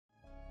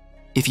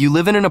If you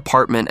live in an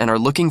apartment and are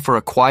looking for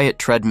a quiet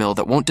treadmill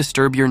that won't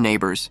disturb your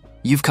neighbors,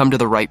 you've come to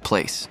the right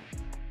place.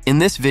 In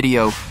this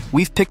video,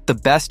 we've picked the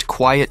best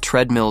quiet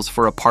treadmills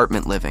for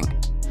apartment living.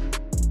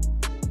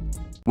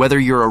 Whether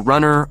you're a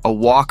runner, a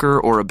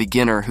walker, or a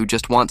beginner who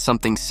just wants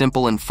something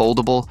simple and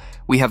foldable,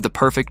 we have the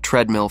perfect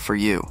treadmill for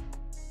you.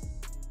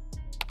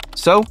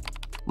 So,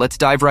 let's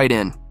dive right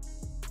in.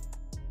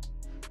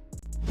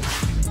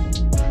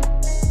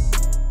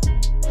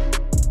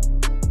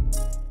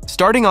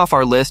 Starting off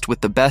our list with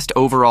the best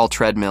overall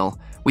treadmill,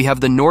 we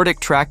have the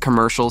Nordic Track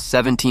Commercial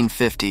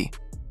 1750.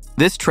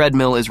 This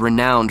treadmill is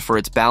renowned for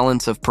its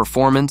balance of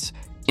performance,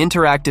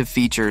 interactive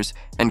features,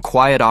 and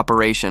quiet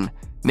operation,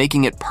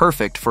 making it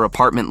perfect for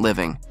apartment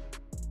living.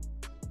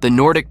 The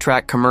Nordic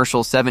Track Commercial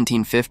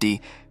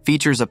 1750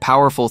 features a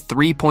powerful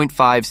 3.5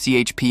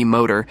 chp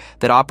motor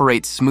that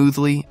operates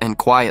smoothly and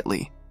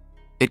quietly.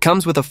 It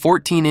comes with a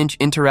 14-inch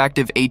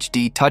interactive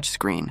HD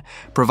touchscreen,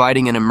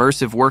 providing an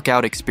immersive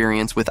workout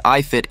experience with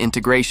iFit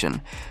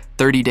integration,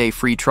 30-day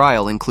free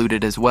trial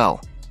included as well.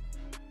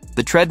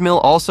 The treadmill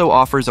also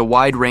offers a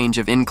wide range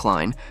of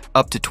incline,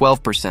 up to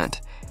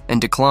 12%,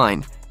 and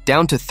decline,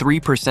 down to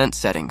 3%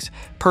 settings,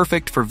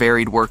 perfect for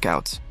varied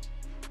workouts.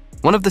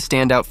 One of the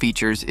standout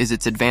features is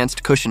its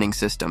advanced cushioning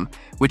system,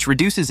 which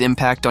reduces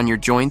impact on your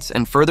joints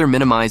and further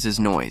minimizes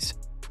noise.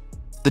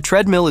 The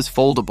treadmill is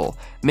foldable,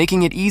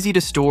 making it easy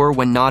to store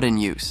when not in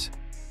use.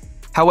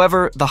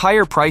 However, the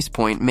higher price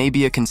point may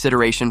be a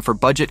consideration for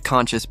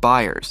budget-conscious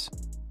buyers.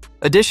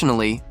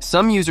 Additionally,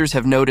 some users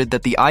have noted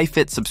that the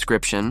iFit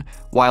subscription,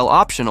 while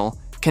optional,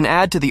 can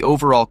add to the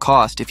overall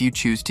cost if you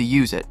choose to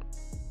use it.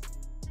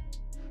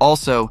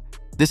 Also,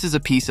 this is a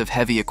piece of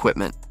heavy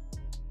equipment.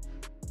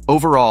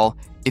 Overall,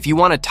 if you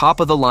want a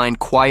top-of-the-line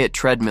quiet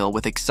treadmill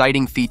with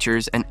exciting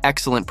features and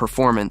excellent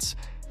performance,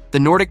 the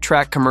Nordic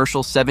Track Commercial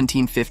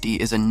 1750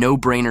 is a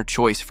no-brainer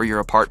choice for your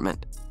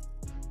apartment.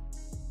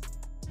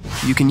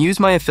 You can use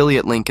my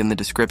affiliate link in the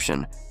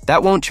description.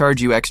 That won't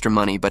charge you extra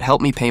money, but help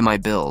me pay my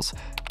bills.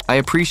 I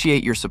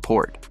appreciate your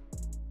support.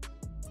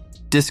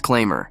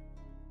 Disclaimer: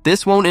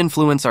 this won't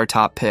influence our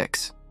top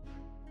picks.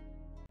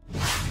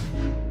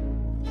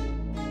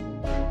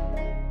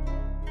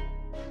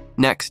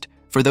 Next,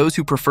 for those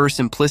who prefer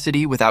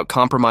simplicity without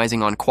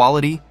compromising on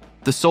quality,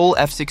 the Sol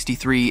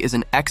F63 is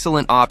an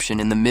excellent option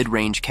in the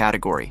mid-range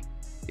category.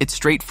 It's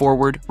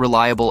straightforward,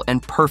 reliable,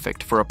 and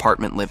perfect for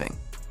apartment living.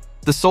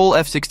 The Sol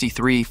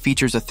F63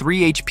 features a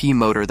 3 HP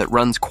motor that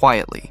runs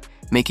quietly,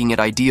 making it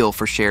ideal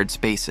for shared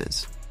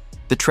spaces.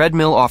 The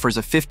treadmill offers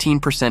a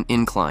 15%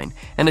 incline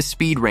and a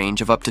speed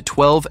range of up to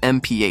 12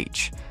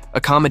 mph,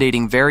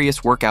 accommodating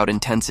various workout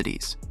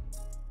intensities.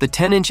 The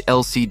 10-inch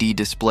LCD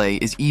display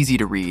is easy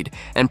to read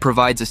and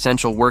provides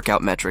essential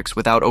workout metrics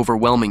without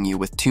overwhelming you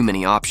with too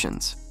many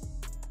options.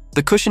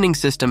 The cushioning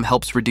system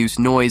helps reduce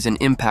noise and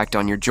impact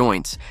on your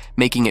joints,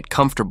 making it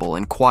comfortable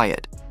and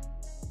quiet.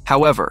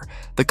 However,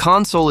 the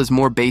console is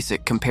more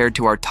basic compared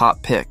to our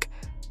top pick,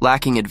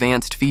 lacking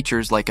advanced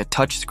features like a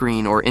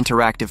touchscreen or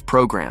interactive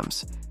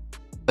programs.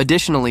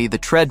 Additionally, the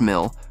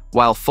treadmill,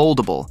 while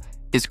foldable,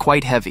 is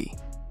quite heavy.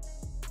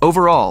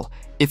 Overall,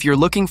 if you're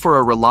looking for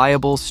a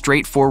reliable,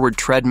 straightforward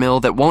treadmill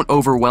that won't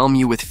overwhelm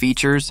you with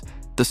features,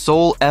 the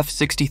Sol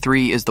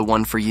F63 is the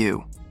one for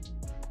you.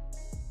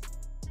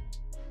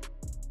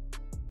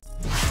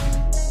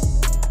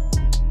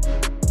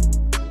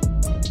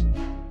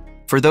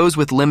 For those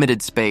with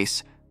limited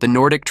space, the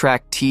Nordic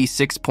Track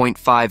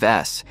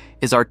T6.5S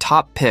is our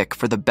top pick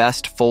for the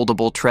best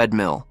foldable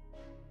treadmill.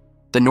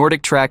 The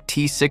Nordic Track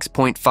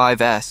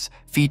T6.5S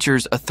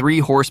features a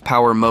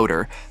 3-horsepower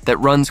motor that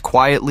runs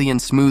quietly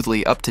and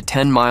smoothly up to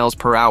 10 miles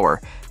per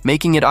hour,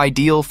 making it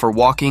ideal for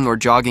walking or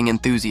jogging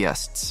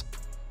enthusiasts.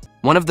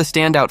 One of the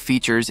standout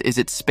features is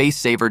its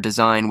space-saver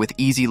design with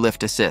easy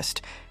lift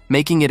assist,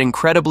 making it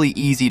incredibly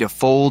easy to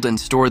fold and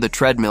store the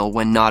treadmill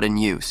when not in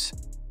use.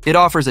 It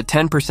offers a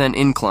 10%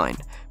 incline,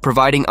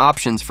 providing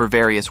options for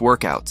various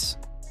workouts.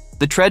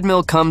 The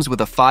treadmill comes with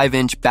a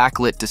 5-inch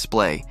backlit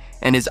display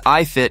and is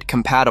iFit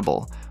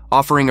compatible,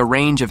 offering a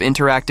range of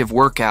interactive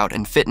workout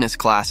and fitness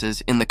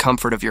classes in the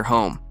comfort of your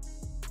home.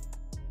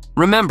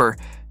 Remember,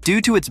 due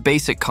to its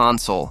basic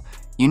console,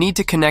 you need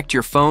to connect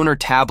your phone or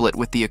tablet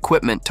with the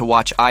equipment to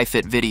watch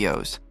iFit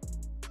videos.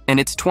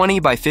 And its 20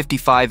 by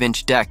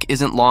 55-inch deck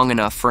isn't long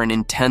enough for an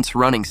intense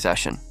running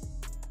session.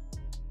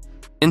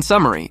 In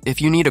summary,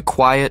 if you need a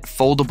quiet,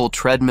 foldable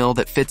treadmill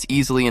that fits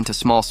easily into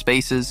small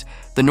spaces,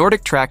 the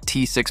Nordic Track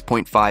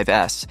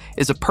T6.5S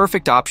is a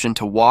perfect option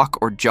to walk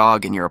or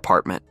jog in your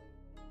apartment.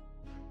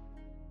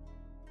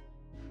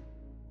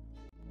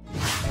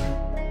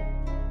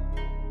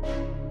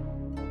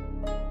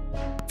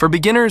 For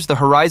beginners, the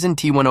Horizon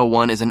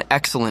T101 is an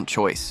excellent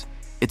choice.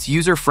 It's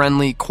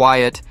user-friendly,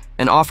 quiet,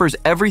 and offers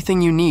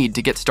everything you need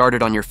to get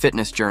started on your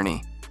fitness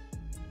journey.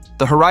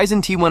 The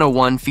Horizon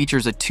T101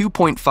 features a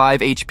 2.5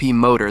 HP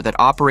motor that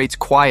operates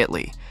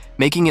quietly,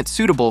 making it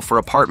suitable for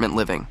apartment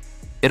living.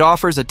 It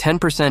offers a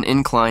 10%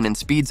 incline and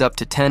speeds up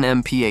to 10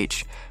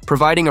 mph,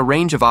 providing a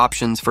range of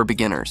options for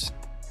beginners.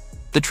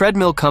 The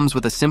Treadmill comes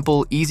with a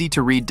simple,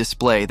 easy-to-read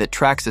display that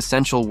tracks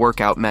essential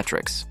workout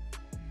metrics.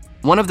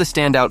 One of the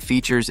standout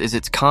features is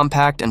its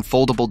compact and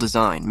foldable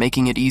design,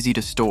 making it easy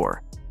to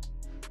store.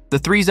 The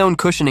 3-zone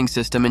cushioning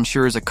system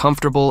ensures a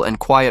comfortable and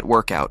quiet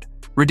workout,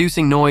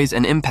 reducing noise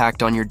and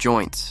impact on your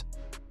joints.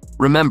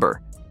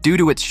 Remember, due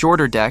to its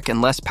shorter deck and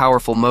less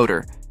powerful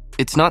motor,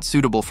 it's not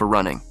suitable for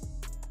running.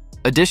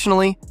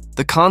 Additionally,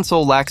 the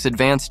console lacks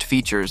advanced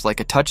features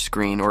like a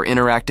touchscreen or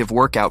interactive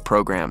workout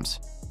programs.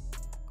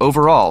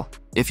 Overall,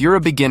 if you're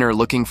a beginner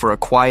looking for a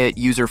quiet,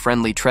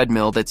 user-friendly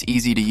treadmill that's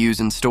easy to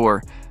use and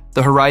store,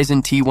 the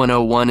Horizon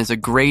T101 is a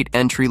great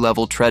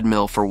entry-level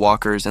treadmill for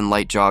walkers and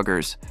light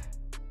joggers.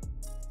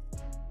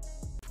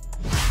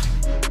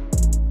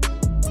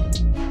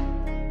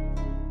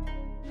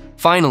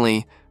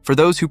 Finally, for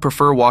those who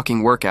prefer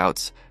walking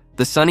workouts,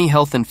 the Sunny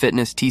Health &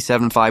 Fitness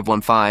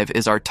T7515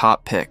 is our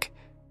top pick.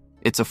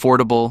 It's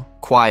affordable,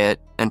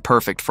 quiet, and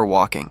perfect for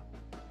walking.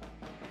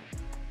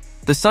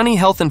 The Sunny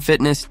Health &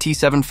 Fitness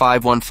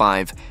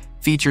T7515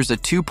 features a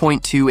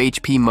 2.2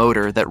 HP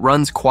motor that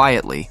runs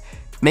quietly,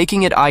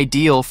 making it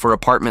ideal for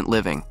apartment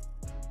living.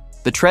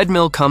 The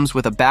treadmill comes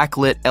with a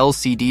backlit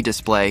LCD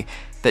display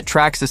that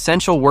tracks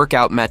essential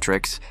workout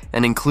metrics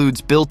and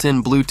includes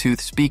built-in Bluetooth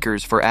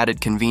speakers for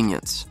added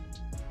convenience.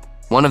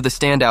 One of the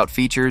standout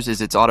features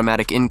is its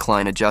automatic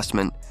incline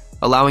adjustment,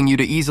 allowing you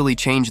to easily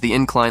change the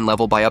incline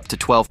level by up to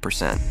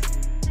 12%.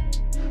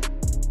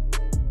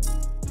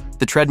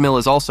 The treadmill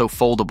is also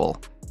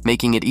foldable,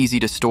 making it easy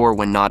to store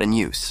when not in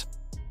use.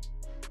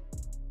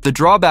 The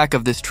drawback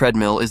of this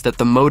treadmill is that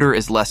the motor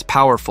is less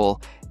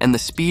powerful and the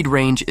speed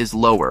range is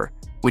lower,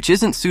 which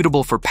isn't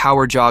suitable for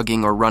power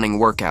jogging or running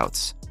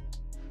workouts.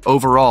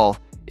 Overall,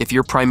 if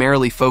you're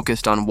primarily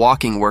focused on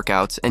walking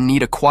workouts and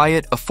need a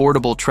quiet,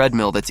 affordable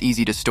treadmill that's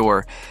easy to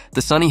store,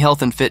 the Sunny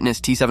Health &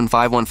 Fitness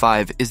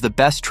T7515 is the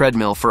best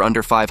treadmill for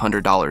under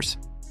 $500.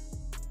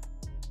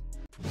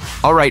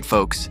 Alright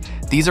folks,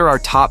 these are our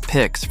top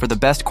picks for the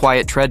best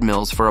quiet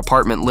treadmills for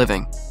apartment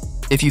living.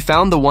 If you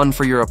found the one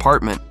for your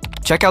apartment,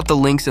 check out the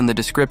links in the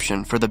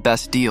description for the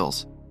best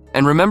deals.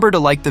 And remember to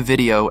like the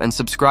video and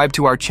subscribe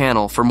to our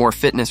channel for more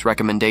fitness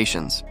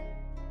recommendations.